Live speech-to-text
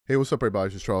Hey, what's up,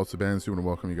 everybody? It's Charles Sabanz. I want to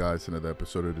welcome you guys to another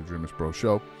episode of the DREAMERSPRO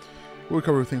show, where we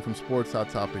cover everything from sports, hot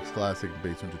topics, classic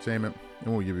debates, entertainment,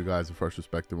 and we'll give you guys a fresh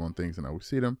perspective on things and how we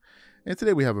see them. And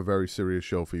today we have a very serious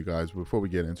show for you guys. Before we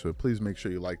get into it, please make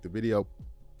sure you like the video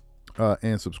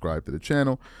and subscribe to the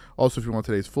channel. Also, if you want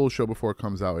today's full show before it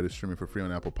comes out, it is streaming for free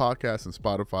on Apple Podcasts and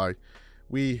Spotify.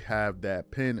 We have that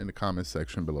pinned in the comments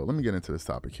section below. Let me get into this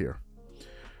topic here.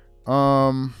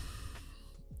 Where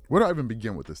do I even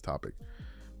begin with this topic?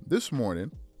 This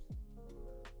morning,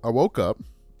 I woke up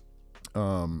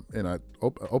and I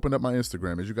opened up my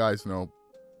Instagram. As you guys know,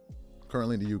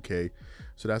 currently in the UK,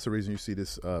 so that's the reason you see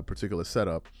this particular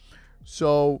setup.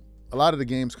 So a lot of the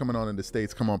games coming on in the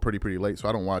States come on pretty late, so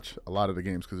I don't watch a lot of the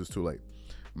games because it's too late.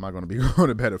 I'm not going to be going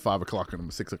to bed at 5 o'clock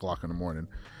and 6 o'clock in the morning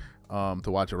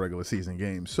to watch a regular season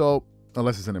game, so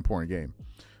unless it's an important game.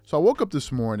 So I woke up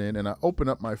this morning and I open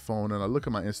up my phone and I look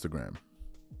at my Instagram.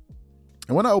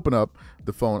 And when I open up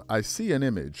the phone, I see an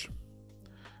image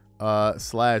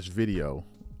slash video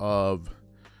of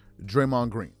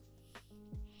Draymond Green.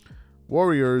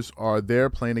 Warriors are there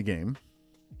playing a game.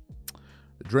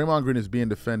 Draymond Green is being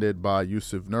defended by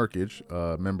Jusuf Nurkic,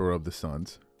 a member of the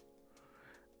Suns.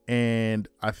 And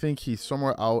I think he's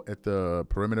somewhere out at the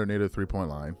perimeter near the three-point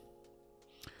line.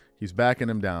 He's backing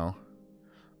him down.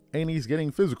 And he's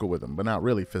getting physical with him, but not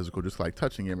really physical, just like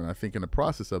touching him. And I think in the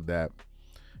process of that,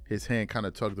 his hand kind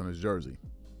of tugged on his jersey.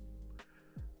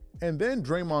 And then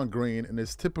Draymond Green, in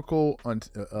his typical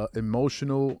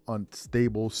emotional,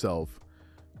 unstable self,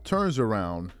 turns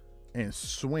around and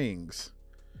swings.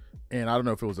 And I don't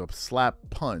know if it was a slap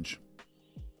punch,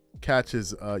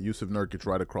 catches Jusuf Nurkic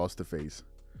right across the face.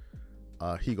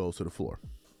 He goes to the floor.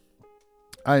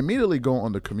 I immediately go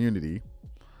on the community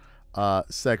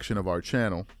section of our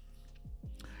channel,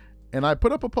 and I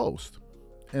put up a post.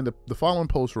 And the following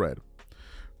post read,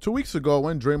 2 weeks ago,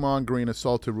 when Draymond Green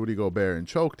assaulted Rudy Gobert and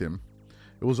choked him,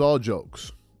 it was all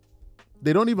jokes.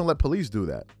 They don't even let police do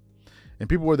that. And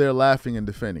people were there laughing and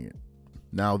defending it.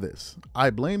 Now this.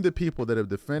 I blame the people that have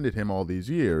defended him all these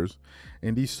years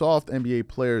and these soft NBA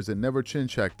players that never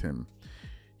chin-checked him.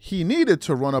 He needed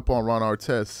to run up on Ron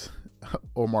Artest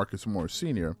or Marcus Morris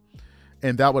Sr.,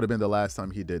 and that would have been the last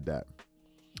time he did that.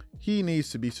 He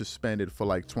needs to be suspended for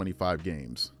like 25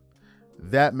 games.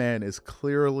 That man is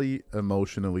clearly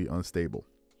emotionally unstable.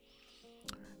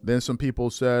 Then some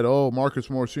people said, oh, Marcus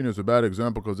Morris Sr. is a bad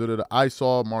example because I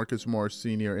saw Marcus Morris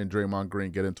Sr. and Draymond Green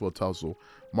get into a tussle.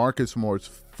 Marcus Morris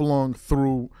flung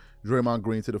through Draymond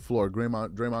Green to the floor.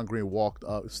 Draymond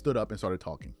Green stood up and started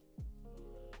talking.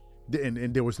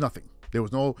 And there was nothing. There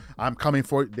was no, I'm coming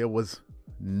for it. There was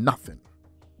nothing.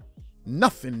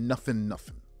 Nothing.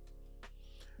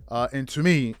 And to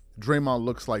me, Draymond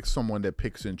looks like someone that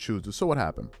picks and chooses. So what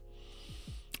happened?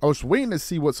 I was waiting to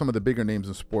see what some of the bigger names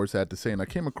in sports had to say, and I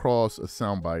came across a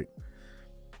soundbite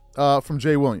from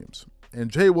Jay Williams. And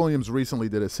Jay Williams recently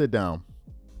did a sit-down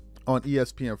on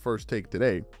ESPN First Take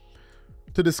today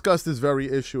to discuss this very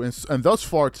issue. And thus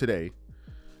far today,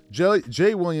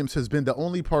 Jay Williams has been the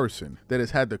only person that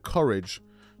has had the courage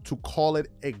to call it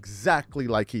exactly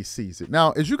like he sees it.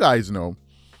 Now, as you guys know,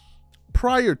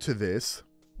 prior to this,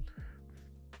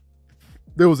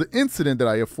 there was an incident that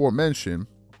I aforementioned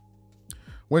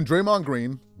when Draymond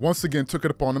Green once again took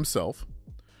it upon himself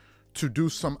to do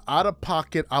some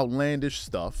out-of-pocket, outlandish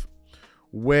stuff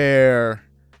where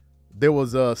there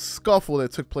was a scuffle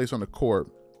that took place on the court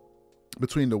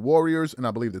between the Warriors and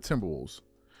I believe the Timberwolves.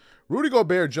 Rudy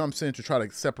Gobert jumps in to try to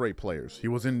separate players. He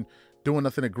wasn't doing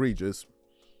nothing egregious.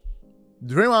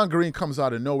 Draymond Green comes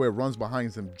out of nowhere, runs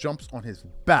behind him, jumps on his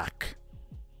back.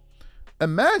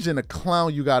 Imagine a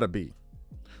clown you gotta be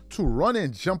to run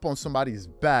and jump on somebody's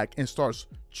back and starts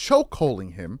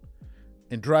chokeholding him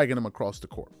and dragging him across the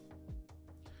court.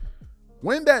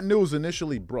 When that news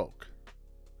initially broke,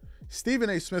 Stephen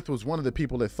A. Smith was one of the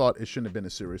people that thought it shouldn't have been a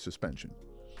serious suspension.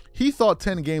 He thought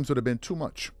 10 games would have been too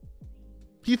much.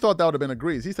 He thought that would have been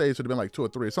agreed. He said it should have been like 2 or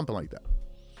 3 or something like that.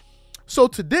 So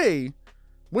today,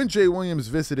 when Jay Williams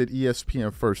visited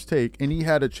ESPN First Take and he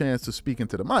had a chance to speak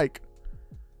into the mic,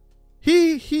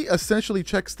 he essentially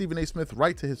checked Stephen A. Smith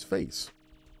right to his face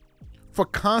for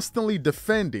constantly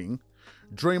defending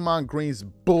Draymond Green's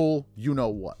bull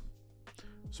you-know-what.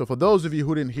 So for those of you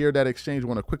who didn't hear that exchange, I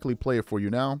want to quickly play it for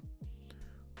you now.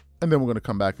 And then we're going to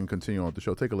come back and continue on with the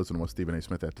show. Take a listen to what Stephen A.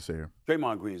 Smith had to say here.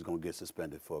 Draymond Green is going to get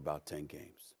suspended for about 10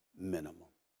 games, minimum.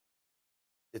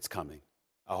 It's coming.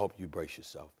 I hope you brace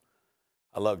yourself.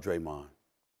 I love Draymond.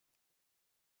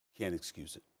 Can't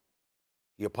excuse it.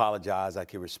 He apologized. I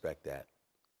can respect that.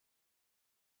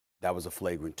 That was a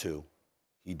flagrant 2.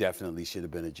 He definitely should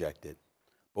have been ejected.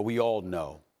 But we all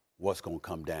know what's going to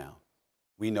come down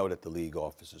we know that the league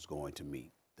office is going to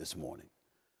meet this morning.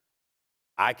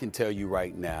 I can tell you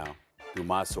right now, through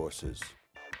my sources,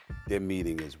 they're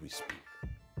meeting as we speak.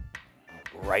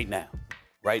 Right now.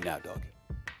 Right now, doggy.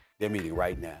 They're meeting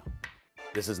right now.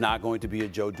 This is not going to be a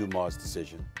Joe Dumars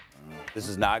decision. This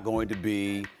is not going to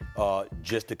be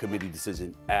just a committee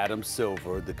decision. Adam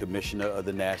Silver, the commissioner of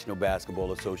the National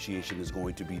Basketball Association, is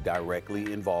going to be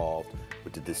directly involved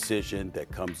with the decision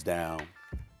that comes down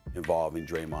involving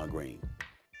Draymond Green.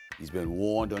 He's been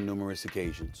warned on numerous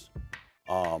occasions.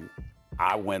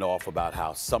 I went off about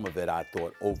how some of it I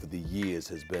thought over the years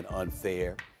has been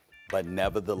unfair, but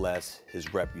nevertheless,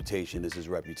 his reputation is his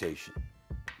reputation.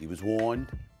 He was warned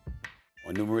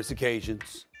on numerous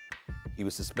occasions. He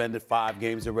was suspended 5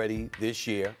 games already this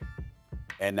year,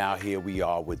 and now here we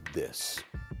are with this.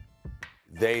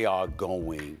 They are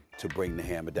going to bring the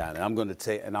hammer down. And I'm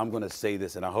going to say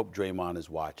this, and I hope Draymond is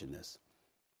watching this.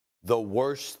 The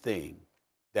worst thing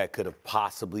that could have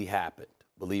possibly happened,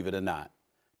 believe it or not,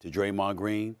 to Draymond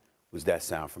Green was that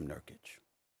sound from Nurkic.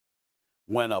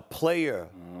 When a player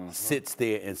sits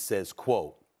there and says,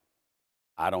 quote,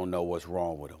 "I don't know what's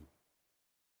wrong with him,"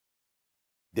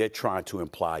 they're trying to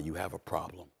imply you have a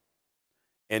problem.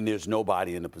 And there's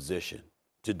nobody in a position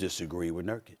to disagree with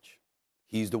Nurkic.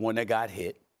 He's the one that got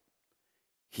hit.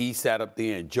 He sat up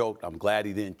there and joked, "I'm glad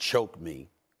he didn't choke me."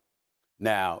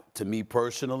 Now, to me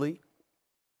personally,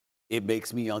 it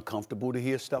makes me uncomfortable to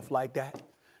hear stuff like that,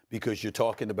 because you're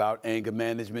talking about anger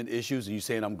management issues and you're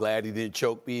saying, "I'm glad he didn't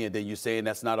choke me," and then you're saying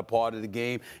that's not a part of the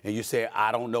game, and you say,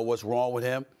 "I don't know what's wrong with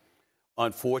him."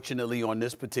 Unfortunately, on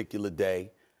this particular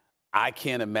day, I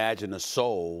can't imagine a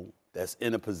soul that's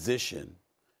in a position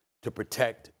to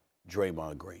protect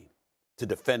Draymond Green, to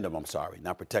defend him, I'm sorry,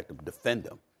 not protect him, defend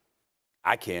him.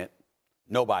 I can't.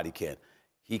 Nobody can.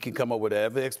 He can come up with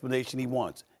whatever explanation he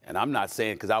wants. And I'm not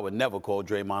saying, because I would never call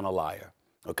Draymond a liar,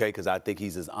 okay, because I think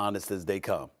he's as honest as they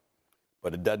come.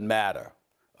 But it doesn't matter.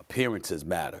 Appearances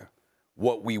matter.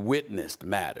 What we witnessed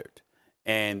mattered.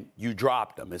 And you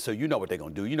dropped them. And so you know what they're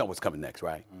going to do. You know what's coming next,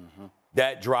 right? Mm-hmm.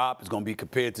 That drop is going to be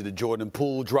compared to the Jordan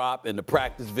Poole drop in the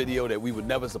practice video that we were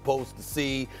never supposed to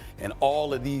see. And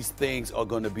all of these things are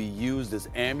going to be used as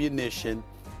ammunition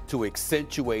to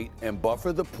accentuate and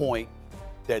buffer the point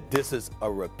that this is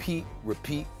a repeat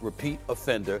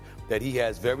offender, that he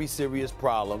has very serious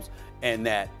problems, and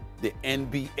that the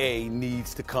NBA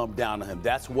needs to come down on him.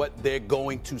 That's what they're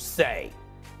going to say.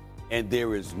 And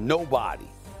there is nobody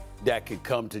that could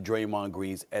come to Draymond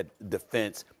Green's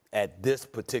defense at this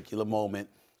particular moment.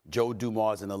 Joe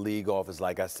Dumars in the league office,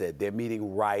 like I said, they're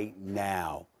meeting right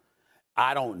now.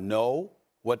 I don't know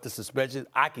what the suspension is.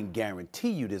 I can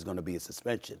guarantee you there's going to be a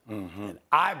suspension. Mm-hmm. And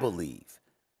I believe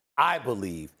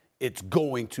it's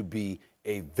going to be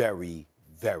a very,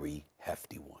 very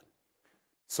hefty one.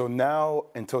 So now,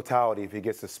 in totality, if he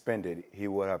gets suspended, he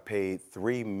would have paid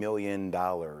 $3 million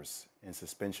in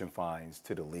suspension fines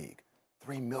to the league.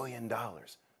 $3 million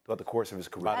throughout the course of his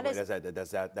career. By the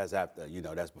way, that's after, you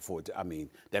know, that's before, I mean,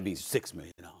 that means $6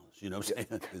 million, you know what I'm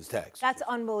saying? His tax. That's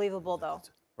unbelievable, though.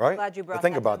 Right? Glad you brought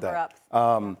think that about number that.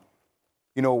 up.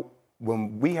 You know,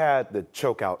 when we had the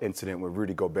chokeout incident with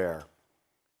Rudy Gobert,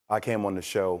 I came on the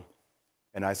show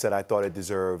and I said I thought it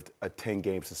deserved a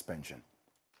 10-game suspension.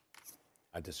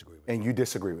 I disagree with you. And you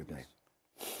disagree with me.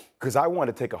 Because I want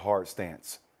to take a hard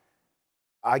stance.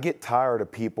 I get tired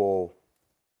of people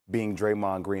being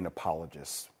Draymond Green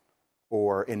apologists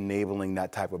or enabling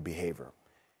that type of behavior.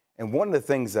 And one of the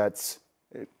things that's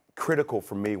critical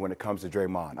for me when it comes to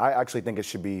Draymond, I actually think it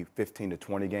should be 15 to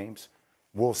 20 games.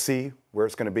 We'll see where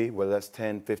it's going to be, whether that's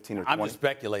 10, 15, or 20. I'm just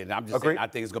speculating. I'm just saying I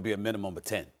think it's going to be a minimum of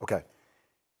 10. Okay.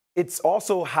 It's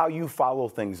also how you follow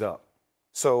things up.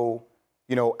 So,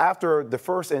 you know, after the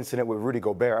first incident with Rudy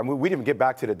Gobert, I mean, we didn't get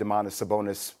back to the Domantas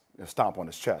Sabonis stomp on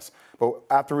his chest. But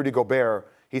after Rudy Gobert,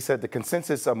 he said the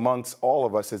consensus amongst all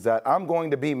of us is that I'm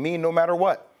going to be me no matter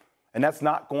what. And that's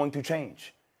not going to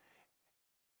change.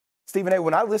 Stephen A.,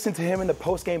 when I listened to him in the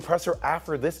post-game presser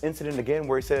after this incident again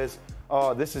where he says,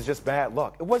 "Oh, this is just bad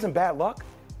luck." It wasn't bad luck.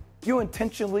 You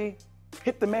intentionally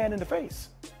hit the man in the face.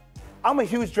 I'm a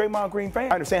huge Draymond Green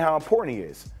fan. I understand how important he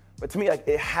is. But to me, like,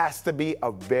 it has to be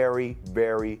a very,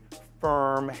 very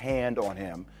firm hand on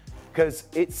him. Because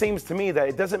it seems to me that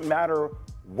it doesn't matter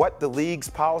what the league's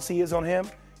policy is on him.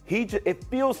 It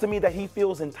feels to me that he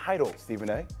feels entitled, Stephen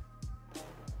A.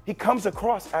 He comes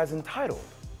across as entitled.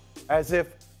 As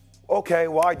if, okay,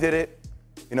 well, I did it.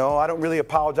 You know, I don't really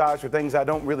apologize for things I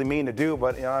don't really mean to do,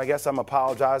 but, you know, I guess I'm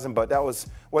apologizing, but that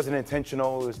wasn't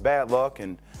intentional. It was bad luck.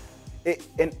 And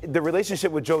the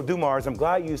relationship with Joe Dumars, I'm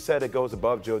glad you said it goes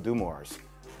above Joe Dumars.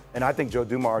 And I think Joe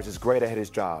Dumars is great at his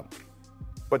job.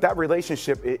 But that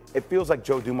relationship, it feels like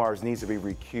Joe Dumars needs to be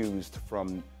recused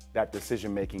from that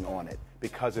decision-making on it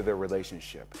because of their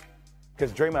relationship.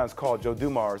 Because Draymond's called Joe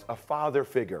Dumars a father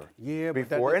figure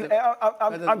before. That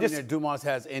doesn't mean that Dumars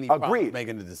has any problem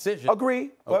making the decision.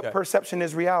 Agree, but perception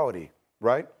is reality,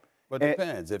 right? But it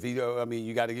depends. If he, I mean,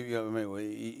 you got to give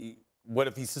you. What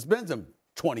if he suspends him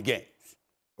 20 games?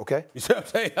 Okay. You see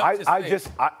what I'm saying?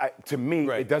 To me,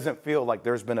 it doesn't feel like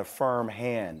there's been a firm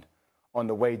hand on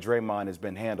the way Draymond has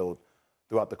been handled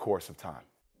throughout the course of time.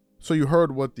 So you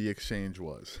heard what the exchange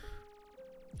was.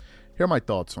 Here are my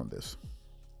thoughts on this.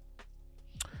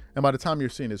 And by the time you're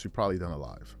seeing this, we've probably done a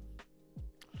live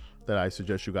that I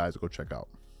suggest you guys go check out.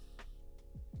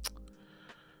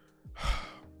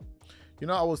 You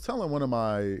know, I was telling one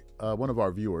of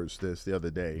our viewers this the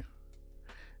other day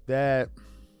that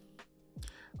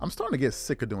I'm starting to get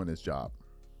sick of doing this job.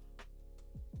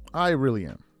 I really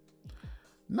am.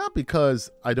 Not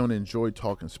because I don't enjoy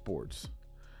talking sports,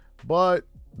 but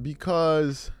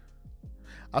because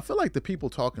I feel like the people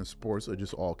talking sports are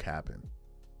just all capping.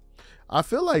 I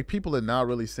feel like people are not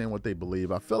really saying what they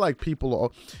believe. I feel like people are,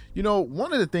 you know,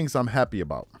 one of the things I'm happy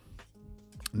about,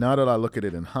 now that I look at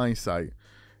it in hindsight,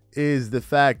 is the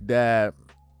fact that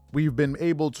we've been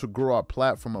able to grow our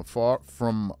platform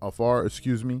from afar,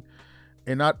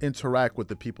 and not interact with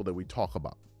the people that we talk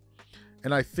about.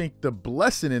 And I think the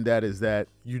blessing in that is that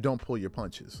you don't pull your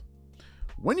punches.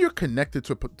 When you're connected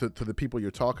to the people you're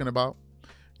talking about,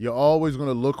 you're always going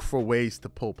to look for ways to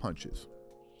pull punches.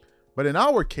 But in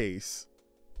our case,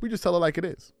 we just tell it like it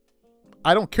is.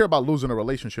 I don't care about losing a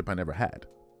relationship I never had.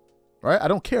 Right? I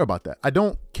don't care about that. I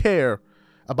don't care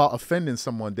about offending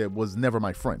someone that was never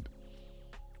my friend.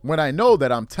 When I know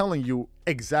that I'm telling you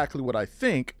exactly what I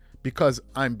think because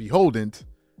I'm beholden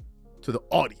to the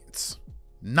audience,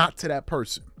 not to that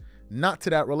person, not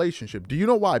to that relationship. Do you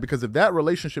know why? Because if that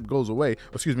relationship goes away,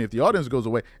 if the audience goes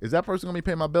away, is that person going to be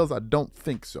paying my bills? I don't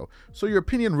think so. So your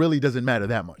opinion really doesn't matter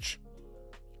that much.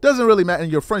 Doesn't really matter,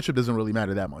 and your friendship doesn't really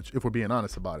matter that much, if we're being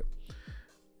honest about it.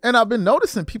 And I've been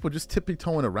noticing people just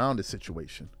tippy-toeing around this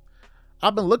situation.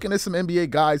 I've been looking at some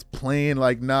NBA guys playing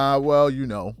like, nah, well, you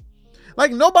know.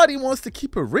 Like, nobody wants to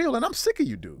keep it real, and I'm sick of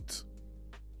you dudes.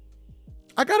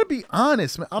 I gotta be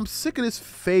honest, man. I'm sick of this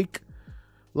fake,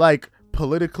 like,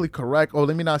 politically correct. Oh,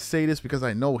 let me not say this because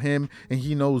I know him and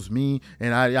he knows me,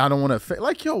 and I don't want to.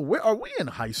 Like, yo, where are we in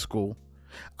high school?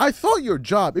 I thought your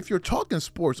job, if you're talking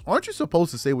sports, aren't you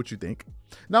supposed to say what you think?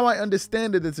 Now, I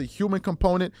understand that it's a human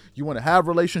component. You want to have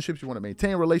relationships. You want to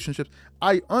maintain relationships.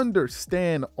 I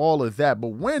understand all of that. But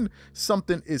when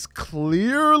something is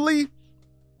clearly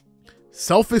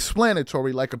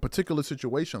self-explanatory, like a particular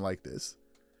situation like this,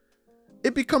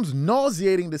 it becomes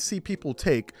nauseating to see people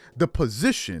take the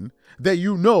position that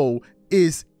you know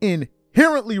is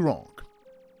inherently wrong.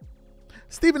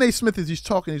 Stephen A. Smith, as he's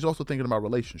talking, he's also thinking about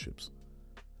relationships.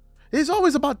 He's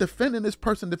always about defending this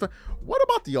person. What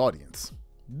about the audience?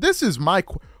 This is my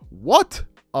what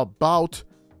about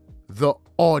the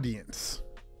audience?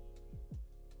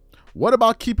 What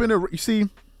about keeping it? You see,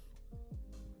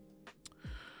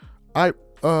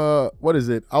 what is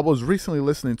it? I was recently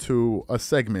listening to a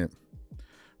segment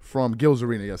from Gil's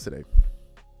Arena yesterday.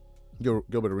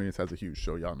 Gilbert Arenas has a huge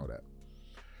show. Y'all know that.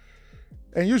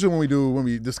 And usually when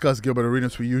we discuss Gilbert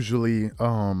Arenas, I usually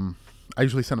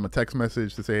send him a text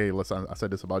message to say, hey, listen, I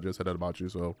said this about you, I said that about you.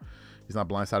 So he's not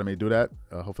blindsided me to do that.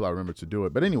 Hopefully I remember to do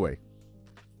it. But anyway,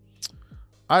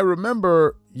 I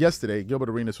remember yesterday, Gilbert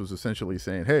Arenas was essentially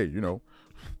saying, hey, you know,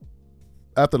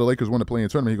 after the Lakers won the play-in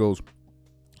tournament, he goes,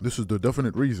 this is the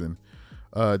definite reason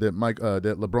that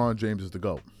LeBron James is the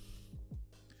GOAT.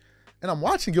 And I'm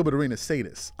watching Gilbert Arenas say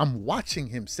this. I'm watching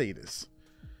him say this.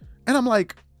 And I'm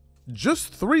like,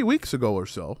 just 3 weeks ago or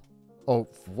so, or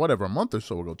whatever, a month or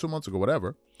so ago, 2 months ago,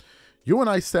 whatever, you and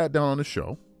I sat down on the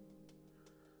show,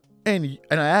 and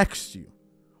I asked you,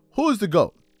 who is the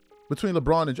GOAT between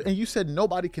LeBron and you said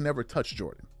nobody can ever touch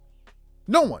Jordan.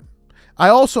 No one. I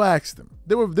also asked them.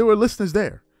 There were listeners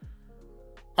there.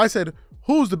 I said,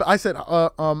 you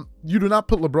do not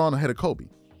put LeBron ahead of Kobe.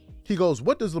 He goes,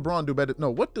 what does LeBron do better?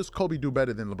 No, what does Kobe do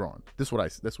better than LeBron? That's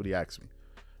what he asked me.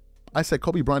 I said,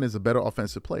 Kobe Bryant is a better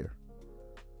offensive player.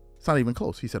 It's not even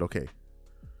close. He said, okay.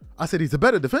 I said, he's a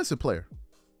better defensive player.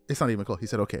 It's not even close. He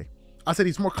said, okay. I said,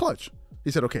 he's more clutch. He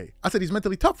said, okay. I said, he's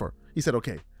mentally tougher. He said,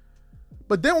 okay.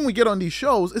 But then when we get on these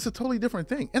shows, it's a totally different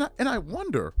thing. And I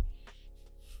wonder,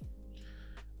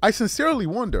 I sincerely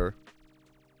wonder,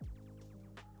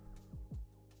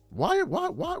 why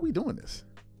are we doing this?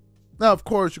 Now, of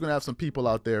course, you're going to have some people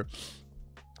out there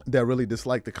that really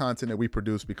dislike the content that we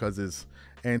produce because it's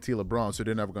anti-LeBron, so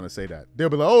they're never going to say that. They'll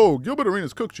be like, oh, Gilbert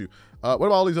Arenas cooked you. What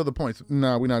about all these other points?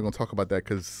 Nah, we're not going to talk about that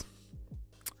because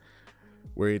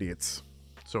we're idiots.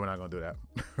 So we're not going to do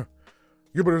that.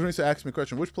 Gilbert Arenas asked me a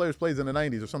question, which players plays in the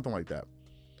 90s or something like that?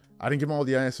 I didn't give him all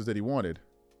the answers that he wanted.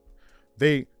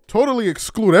 They totally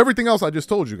exclude everything else I just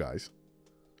told you guys.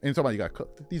 And somebody got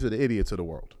cooked. These are the idiots of the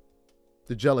world.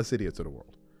 The jealous idiots of the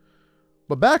world.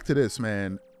 But back to this,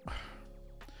 man.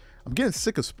 I'm getting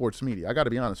sick of sports media. I got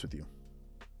to be honest with you.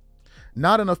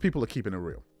 Not enough people are keeping it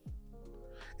real.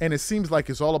 And it seems like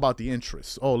it's all about the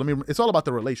interests. It's all about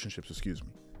the relationships, excuse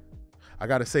me. I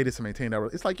got to say this to maintain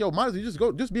that. It's like, yo, might as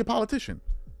well just be a politician.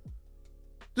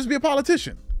 Just be a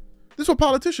politician. This is what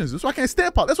politicians do. So I can't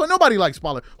stand politics. That's why nobody likes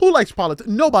politics. Who likes politics?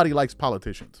 Nobody likes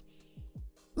politicians.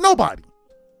 Nobody.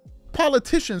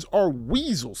 Politicians are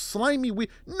weasels, slimy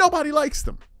nobody likes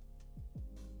them.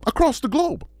 Across the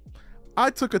globe. I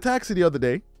took a taxi the other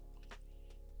day.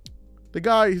 The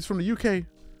guy, he's from the UK.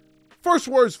 First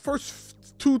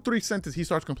 2-3 sentences, he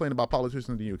starts complaining about politicians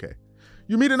in the UK.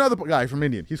 You meet another guy from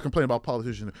India, he's complaining about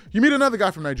politicians. You meet another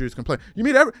guy from Nigeria, he's complaining. You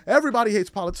meet everybody hates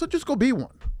politics, so just go be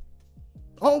one.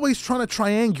 Always trying to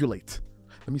triangulate.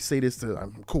 Let me say this,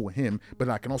 I'm cool with him, but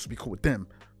I can also be cool with them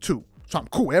too. So I'm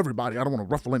cool with everybody. I don't want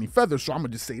to ruffle any feathers, so I'm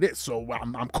going to just say this, so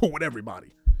I'm cool with everybody.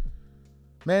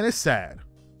 Man, it's sad.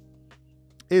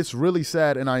 It's really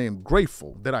sad, and I am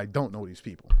grateful that I don't know these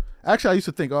people. Actually, I used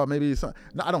to think, oh, maybe it's not.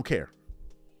 No, I don't care.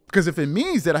 Because if it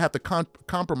means that I have to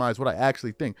compromise what I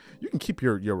actually think, you can keep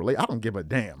your relate. I don't give a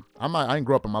damn. I ain't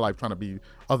grow up in my life trying to be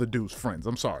other dudes' friends.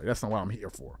 I'm sorry. That's not what I'm here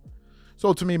for.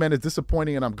 So to me, man, it's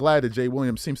disappointing, and I'm glad that Jay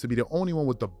Williams seems to be the only one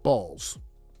with the balls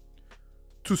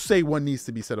to say what needs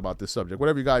to be said about this subject.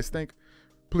 Whatever you guys think,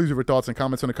 please leave your thoughts and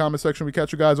comments in the comment section. We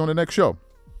catch you guys on the next show.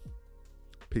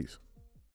 Peace.